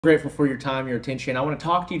Grateful for your time, your attention. I want to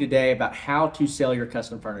talk to you today about how to sell your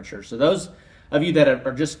custom furniture. So those of you that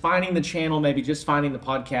are just finding the channel, maybe just finding the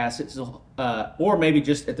podcast, or maybe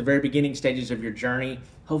just at the very beginning stages of your journey,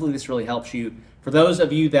 hopefully this really helps you. For those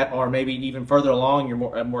of you that are maybe even further along,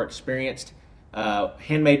 you're more experienced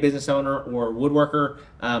handmade business owner or woodworker,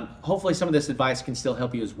 hopefully some of this advice can still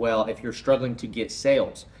help you as well if you're struggling to get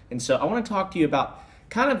sales. And so I want to talk to you about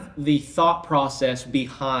kind of the thought process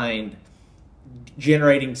behind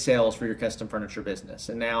generating sales for your custom furniture business.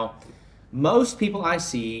 And now, most people I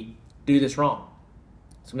see do this wrong.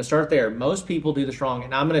 So I'm going to start there. Most people do this wrong,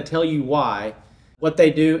 and I'm going to tell you why, what they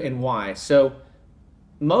do and why. So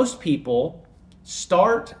most people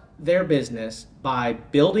start their business by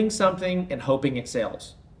building something and hoping it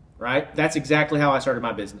sells, right? That's exactly how I started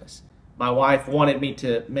my business. My wife wanted me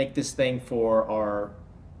to make this thing for our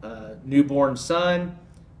newborn son.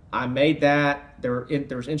 I made that. There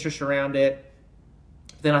was interest around it.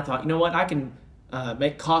 Then I thought, you know what, I can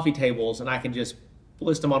make coffee tables and I can just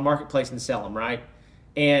list them on Marketplace and sell them, right?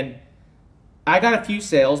 And I got a few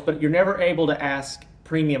sales, but you're never able to ask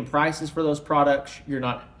premium prices for those products. You're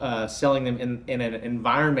not selling them in an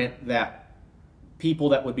environment that people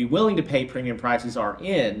that would be willing to pay premium prices are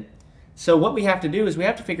in. So what we have to do is we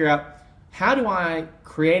have to figure out, how do I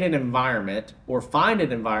create an environment or find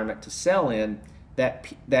an environment to sell in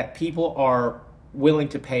that people are willing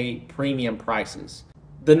to pay premium prices?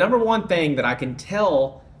 The number one thing that I can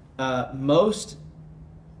tell most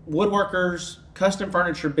woodworkers, custom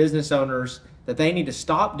furniture business owners that they need to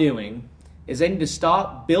stop doing is they need to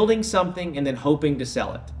stop building something and then hoping to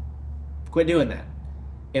sell it. Quit doing that.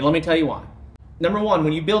 And let me tell you why. Number one,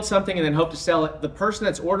 when you build something and then hope to sell it, the person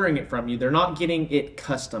that's ordering it from you, they're not getting it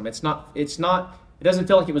custom. It doesn't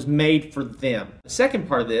feel like it was made for them. The second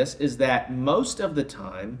part of this is that most of the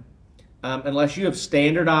time, unless you have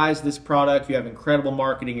standardized this product, you have incredible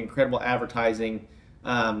marketing, incredible advertising,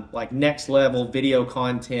 like next level video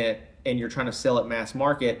content, and you're trying to sell it mass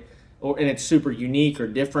market, and it's super unique or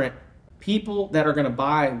different, people that are going to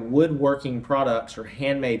buy woodworking products or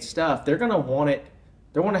handmade stuff, they're going to want it.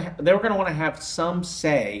 They're going to want to have some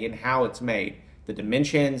say in how it's made, the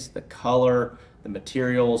dimensions, the color, the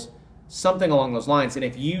materials, something along those lines. And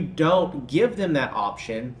if you don't give them that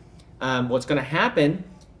option, what's going to happen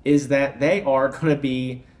is that they are going to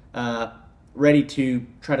be ready to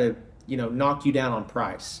try to, knock you down on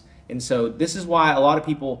price. And so this is why a lot of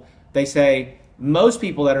people, most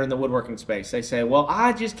people that are in the woodworking space, they say, well,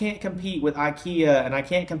 I just can't compete with IKEA and I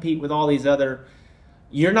can't compete with all these other.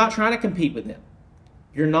 You're not trying to compete with them.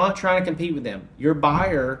 You're not trying to compete with them. Your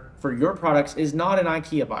buyer for your products is not an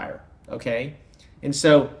IKEA buyer, okay? And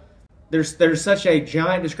so there's such a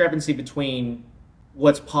giant discrepancy between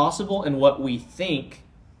what's possible and what we think.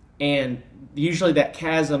 And usually that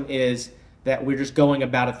chasm is that we're just going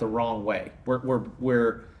about it the wrong way.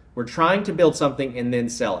 We're trying to build something and then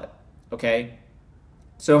sell it, okay?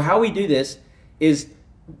 So how we do this is,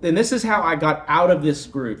 and this is how I got out of this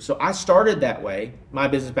group. So I started that way, my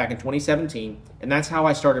business back in 2017, and that's how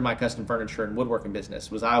I started my custom furniture and woodworking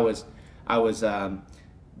business. I was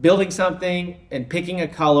building something and picking a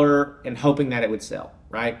color and hoping that it would sell,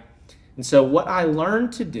 right? And so what I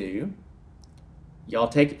learned to do, y'all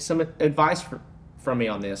take some advice from me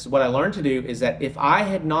on this. What I learned to do is that if I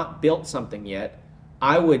had not built something yet,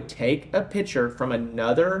 I would take a picture from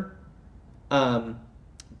another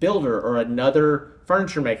builder or another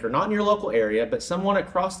furniture maker, not in your local area, but someone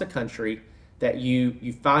across the country that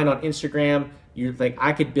you find on Instagram. You think,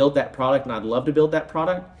 I could build that product and I'd love to build that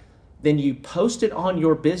product. Then you post it on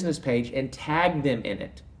your business page and tag them in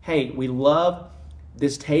it. Hey, we love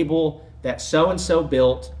this table that so-and-so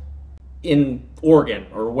built in Oregon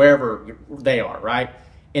or wherever they are, right?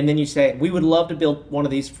 And then you say, we would love to build one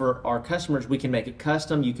of these for our customers. We can make it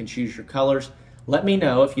custom. You can choose your colors. Let me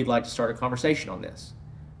know if you'd like to start a conversation on this,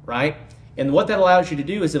 right? And what that allows you to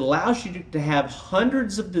do is it allows you to have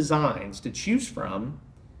hundreds of designs to choose from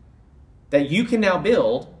that you can now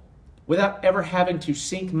build without ever having to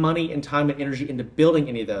sink money and time and energy into building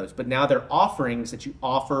any of those. But now they're offerings that you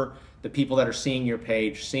offer the people that are seeing your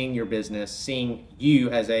page, seeing your business, seeing you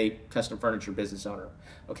as a custom furniture business owner,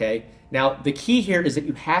 okay? Now, the key here is that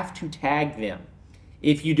you have to tag them.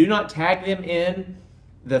 If you do not tag them in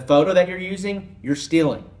the photo that you're using, you're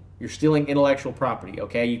stealing. You're stealing intellectual property,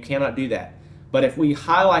 okay? You cannot do that. But if we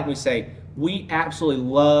highlight and we say, we absolutely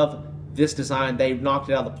love this design, they've knocked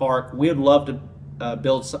it out of the park, we would love to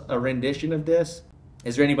build a rendition of this.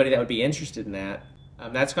 Is there anybody that would be interested in that?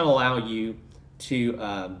 That's going to allow you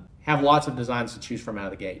to have lots of designs to choose from out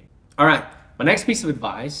of the gate. All right, my next piece of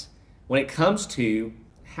advice when it comes to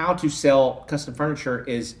how to sell custom furniture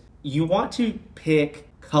is you want to pick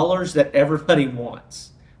colors that everybody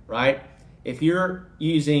wants, right? If you're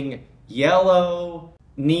using yellow,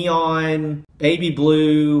 neon, baby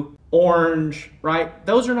blue, orange, right?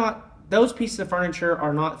 Those pieces of furniture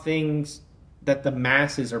are not things that the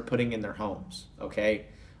masses are putting in their homes, okay?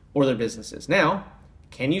 Or their businesses. Now,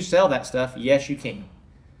 can you sell that stuff? Yes, you can.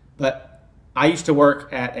 But I used to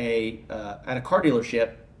work at a car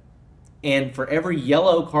dealership, and for every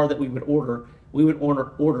yellow car that we would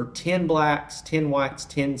order 10 blacks, 10 whites,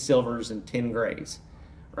 10 silvers, and 10 grays,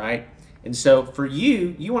 right? And so for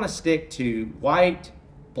you want to stick to white,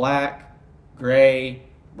 black, gray,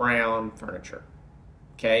 brown furniture,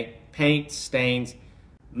 okay? Paints, stains.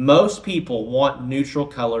 Most people want neutral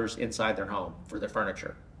colors inside their home for their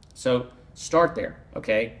furniture. So start there,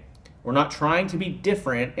 okay? We're not trying to be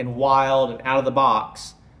different and wild and out of the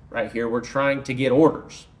box right here. We're trying to get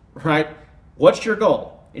orders, right? What's your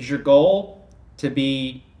goal? Is your goal to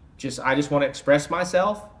be I just want to express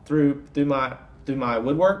myself through my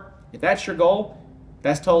woodwork? If that's your goal,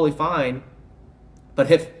 that's totally fine. But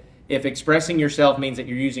if expressing yourself means that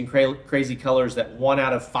you're using crazy colors that 1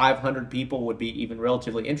 out of 500 people would be even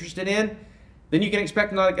relatively interested in, then you can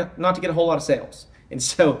expect not to get a whole lot of sales. And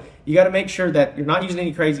so you got to make sure that you're not using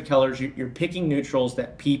any crazy colors. You're picking neutrals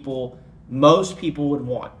that most people would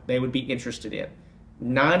want, they would be interested in.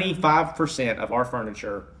 95% of our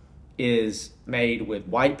furniture is made with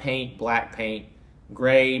white paint, black paint,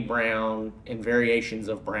 gray, brown, and variations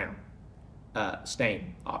of brown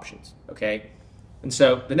stain options, okay? And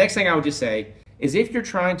so the next thing I would just say is if you're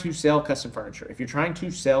trying to sell custom furniture, you're trying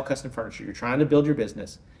to build your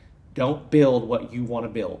business, don't build what you want to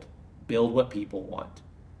build. Build what people want,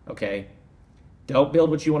 okay? Don't build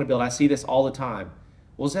what you want to build. I see this all the time.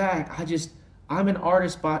 Well, Zach, I'm an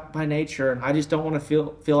artist by nature, and I just don't want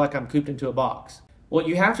to feel like I'm cooped into a box. Well,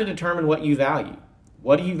 you have to determine what you value.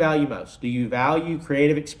 What do you value most? Do you value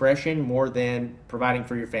creative expression more than providing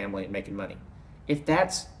for your family and making money? If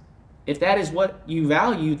that is what you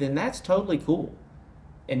value, then that's totally cool,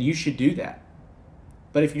 and you should do that.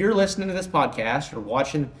 But if you're listening to this podcast or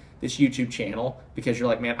watching this YouTube channel because you're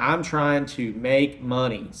like, man, I'm trying to make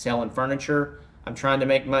money selling furniture, I'm trying to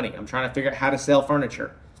make money, I'm trying to figure out how to sell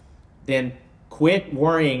furniture, then quit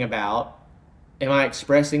worrying about, am I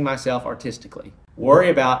expressing myself artistically?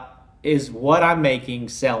 Worry about, is what I'm making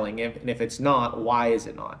selling? And if it's not, why is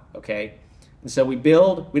it not? Okay? And so we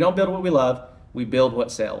don't build what we love, we build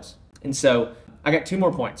what sells. And so I got 2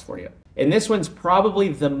 more points for you. And this one's probably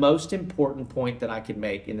the most important point that I could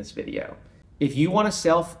make in this video. If you want to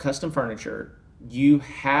sell custom furniture, you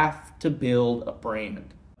have to build a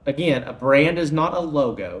brand. Again, a brand is not a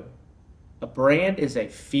logo. A brand is a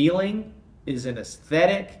feeling, is an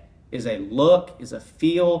aesthetic, is a look, is a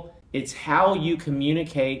feel. It's how you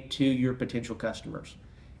communicate to your potential customers.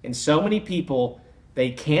 And so many people,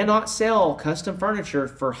 they cannot sell custom furniture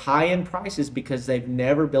for high-end prices because they've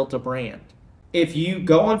never built a brand. If you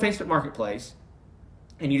go on Facebook Marketplace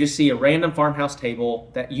and you just see a random farmhouse table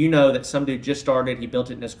that you know that some dude just started, he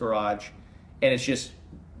built it in his garage, and it's just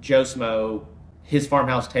Joe Smo, his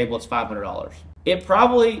farmhouse table, it's $500. It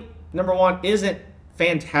probably, number one, isn't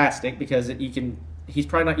fantastic because he's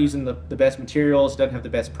probably not using the best materials, doesn't have the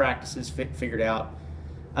best practices figured out.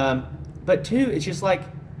 But 2,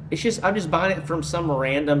 I'm just buying it from some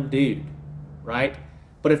random dude, right?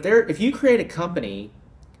 But if you create a company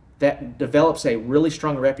that develops a really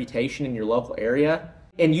strong reputation in your local area,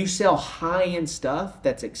 and you sell high-end stuff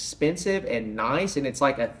that's expensive and nice, and it's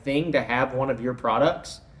like a thing to have one of your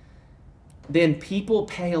products, then people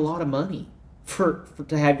pay a lot of money to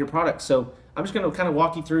have your product. So I'm just going to kind of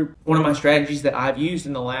walk you through one of my strategies that I've used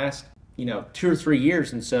in the last 2 or 3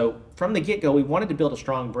 years. And so from the get-go, we wanted to build a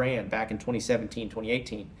strong brand back in 2017,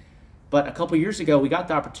 2018. But a couple years ago, we got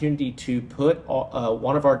the opportunity to put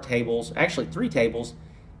one of our tables, actually 3 tables,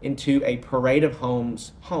 into a Parade of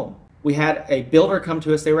Homes home. We had a builder come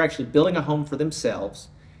to us. They were actually building a home for themselves,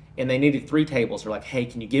 and they needed 3 tables. They're like, hey,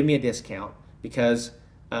 can you give me a discount? Because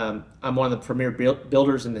I'm one of the premier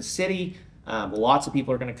builders in the city. Lots of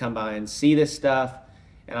people are going to come by and see this stuff.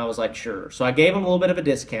 And I was like, sure. So I gave them a little bit of a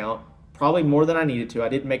discount, probably more than I needed to. I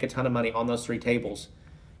didn't make a ton of money on those 3 tables.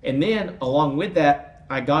 And then along with that,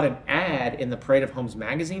 I got an ad in the Parade of Homes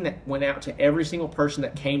magazine that went out to every single person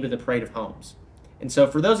that came to the Parade of Homes. And so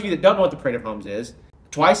for those of you that don't know what the Parade of Homes is,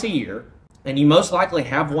 twice a year, and you most likely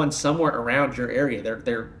have one somewhere around your area.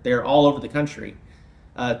 They're all over the country.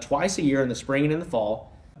 Twice a year in the spring and in the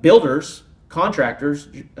fall, builders, contractors,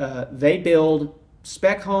 they build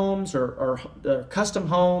spec homes or custom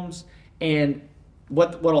homes, and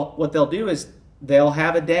what they'll do is they'll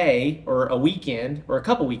have a day or a weekend or a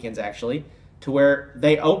couple weekends actually to where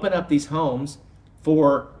they open up these homes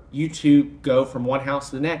for you to go from one house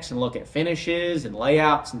to the next and look at finishes and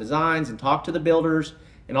layouts and designs and talk to the builders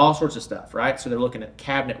and all sorts of stuff, right? So they're looking at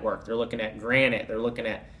cabinet work, they're looking at granite, they're looking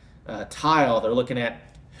at tile, they're looking at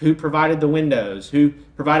who provided the windows, who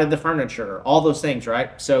provided the furniture, all those things,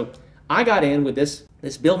 right? So I got in with this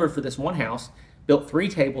builder for this one house, built 3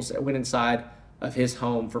 tables that went inside of his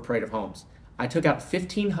home for Parade of Homes. I took out a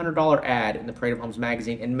 $1,500 ad in the Parade of Homes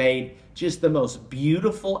magazine and made just the most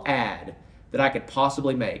beautiful ad that I could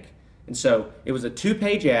possibly make. And so it was a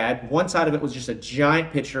 2-page ad. One side of it was just a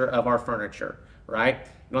giant picture of our furniture, right?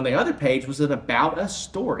 And on the other page was an about us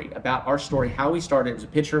story, about our story, how we started. It was a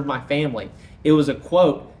picture of my family. It was a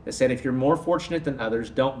quote that said, if you're more fortunate than others,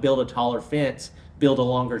 don't build a taller fence, build a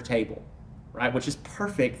longer table, right? Which is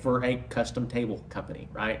perfect for a custom table company,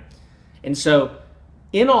 right? And so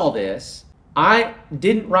in all this, I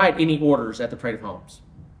didn't write any orders at the Parade of Homes.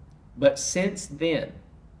 But since then,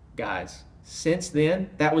 guys, since then,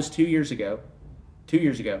 that was 2 years ago,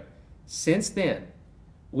 since then,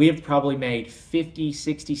 we have probably made $50,000,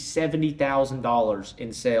 $60,000, $70,000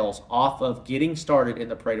 in sales off of getting started in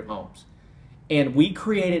the Parade of Homes. And we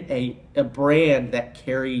created a brand that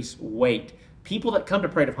carries weight. People that come to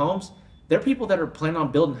Parade of Homes, they're people that are planning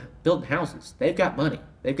on building houses. They've got money.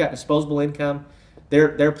 They've got disposable income.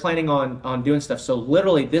 They're planning on doing stuff. So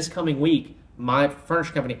literally this coming week, my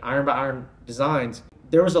furniture company, Iron by Iron Designs,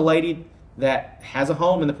 there was a lady that has a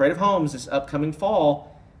home in the Parade of Homes this upcoming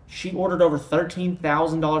fall. She ordered over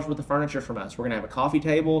 $13,000 worth of furniture from us. We're gonna have a coffee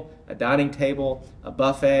table, a dining table, a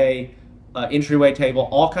buffet, entryway table,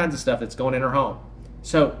 all kinds of stuff that's going in her home.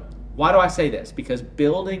 So why do I say this? Because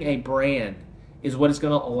building a brand is what is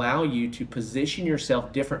going to allow you to position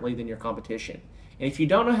yourself differently than your competition. And if you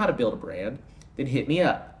don't know how to build a brand, then hit me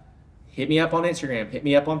up. Hit me up on Instagram, hit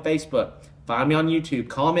me up on Facebook, find me on YouTube,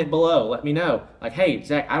 comment below, let me know. Like, hey,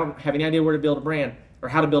 Zach, I don't have any idea where to build a brand or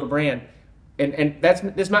how to build a brand. And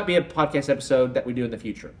this might be a podcast episode that we do in the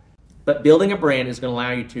future. But building a brand is going to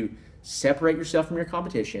allow you to separate yourself from your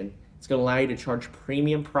competition. It's going to allow you to charge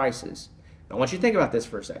premium prices. Now, I want you to think about this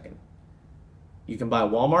for a second. You can buy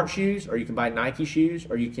Walmart shoes, or you can buy Nike shoes,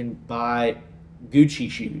 or you can buy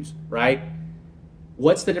Gucci shoes, right?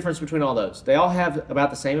 What's the difference between all those? They all have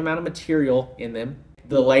about the same amount of material in them.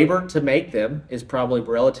 The labor to make them is probably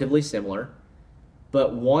relatively similar,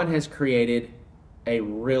 but one has created a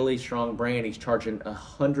really strong brand. He's charging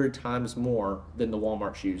 100 times more than the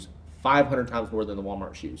Walmart shoes, 500 times more than the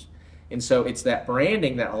Walmart shoes. And so it's that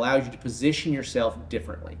branding that allows you to position yourself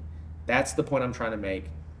differently. That's the point I'm trying to make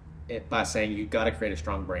by saying you've got to create a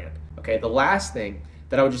strong brand. Okay, the last thing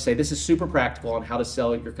that I would just say, this is super practical on how to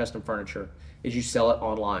sell your custom furniture, is you sell it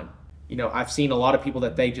online. You know, I've seen a lot of people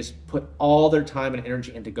that they just put all their time and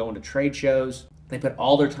energy into going to trade shows. They put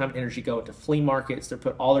all their time and energy going to flea markets. They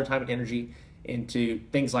put all their time and energy into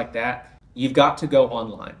things like that. You've got to go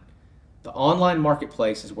online. The online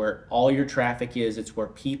marketplace is where all your traffic is. It's where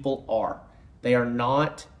people are. They're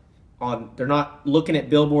not looking at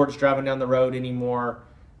billboards driving down the road anymore.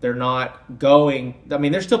 They're not going, I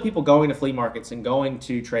mean, there's still people going to flea markets and going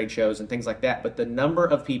to trade shows and things like that, but the number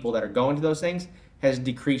of people that are going to those things has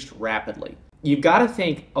decreased rapidly. You've got to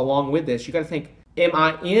think, along with this, you got to think, am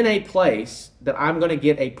I in a place that I'm going to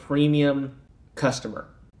get a premium customer?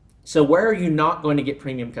 So where are you not going to get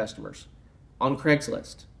premium customers? On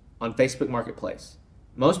Craigslist, on Facebook Marketplace.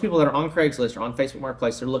 Most people that are on Craigslist or on Facebook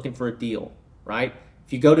Marketplace, they're looking for a deal, right?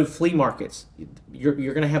 If you go to flea markets, you're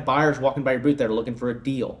going to have buyers walking by your booth that are looking for a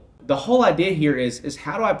deal. The whole idea here is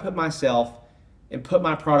how do I put myself and put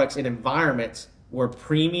my products in environments where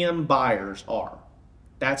premium buyers are?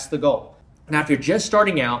 That's the goal. Now, if you're just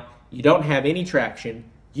starting out, you don't have any traction,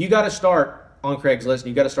 you got to start on Craigslist and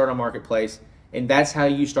you got to start on Marketplace, and that's how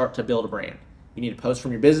you start to build a brand. You need to post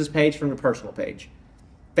from your business page, from your personal page.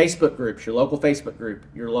 Facebook groups, your local Facebook group,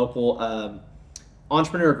 your local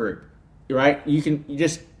entrepreneur group, right?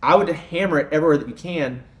 I would hammer it everywhere that you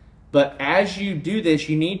can, but as you do this,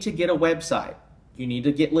 you need to get a website. You need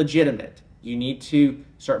to get legitimate. You need to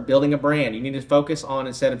start building a brand. You need to focus on,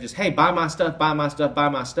 instead of just, hey, buy my stuff, buy my stuff, buy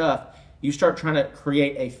my stuff, you start trying to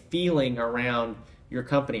create a feeling around your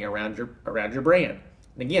company, around your brand.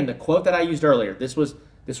 And again, the quote that I used earlier, this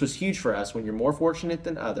was huge for us. When you're more fortunate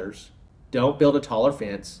than others, don't build a taller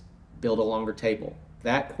fence, build a longer table.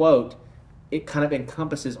 That quote, it kind of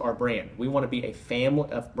encompasses our brand. We want to be a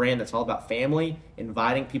brand that's all about family,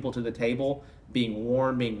 inviting people to the table, being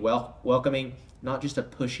warm, being welcoming, not just a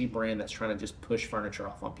pushy brand that's trying to just push furniture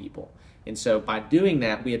off on people. And so by doing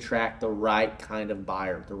that, we attract the right kind of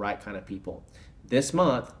buyer, the right kind of people. This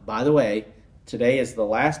month, by the way, today is the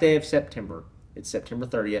last day of September. It's September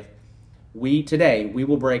 30th. today we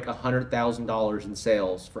will break $100,000 in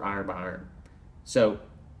sales for Iron by Iron. So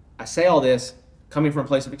I say all this coming from a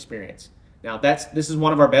place of experience. Now this is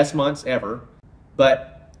one of our best months ever,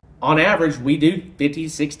 but on average we do $50,000,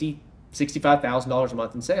 $60,000, $65,000 a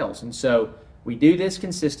month in sales. And so we do this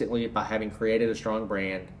consistently by having created a strong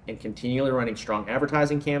brand and continually running strong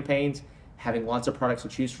advertising campaigns, having lots of products to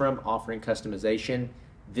choose from, offering customization.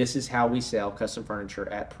 This is how we sell custom furniture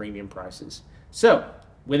at premium prices. So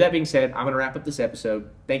with that being said, I'm going to wrap up this episode.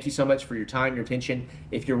 Thank you so much for your time, your attention.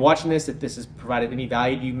 If you're watching this, if this has provided any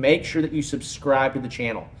value to you, make sure that you subscribe to the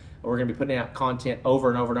channel. We're going to be putting out content over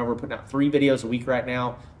and over and over. We're putting out 3 videos a week right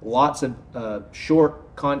now. Lots of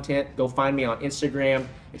short content. Go find me on Instagram.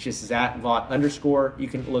 It's just @Vaught_. You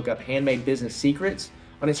can look up Handmade Business Secrets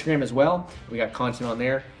on Instagram as well. We got content on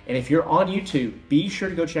there. And if you're on YouTube, be sure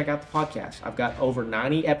to go check out the podcast. I've got over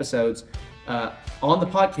 90 episodes on the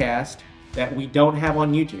podcast that we don't have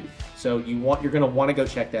on YouTube. So you're going to want to go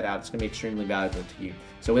check that out. It's going to be extremely valuable to you.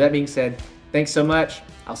 So with that being said, thanks so much.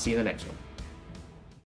 I'll see you in the next one.